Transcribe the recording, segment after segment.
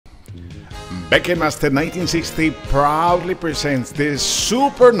Beck & Masten 1960 proudly presents this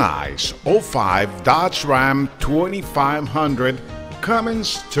super nice 05 Dodge Ram 2500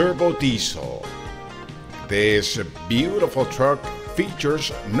 Cummins turbo diesel. This beautiful truck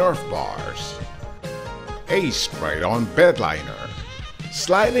features Nerf bars, a spray-on bed liner,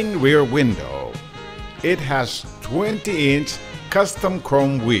 sliding rear window. It has 20-inch custom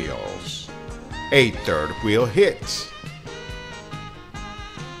chrome wheels, a third wheel hitch.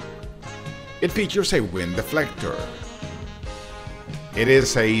 It features a wind deflector. It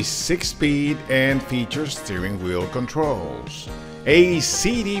is a 6-speed and features steering wheel controls, a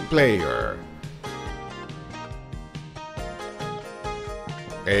CD player,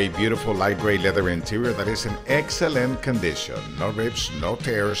 a beautiful light gray leather interior that is in excellent condition, no rips, no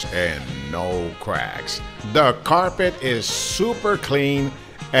tears, and no cracks. The carpet is super clean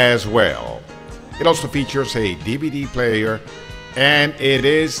as well. It also features a DVD player, and it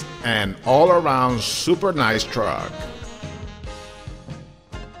is an all-around super nice truck.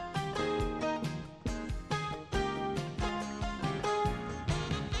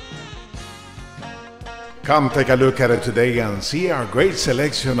 Come take a look at it today and see our great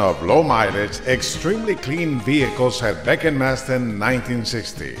selection of low mileage, extremely clean vehicles at Beck & Masten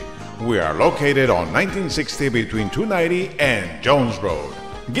 1960. We are located on 1960 between 290 and Jones Road.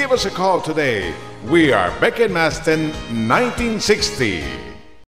 Give us a call today. We are Beck & Masten 1960.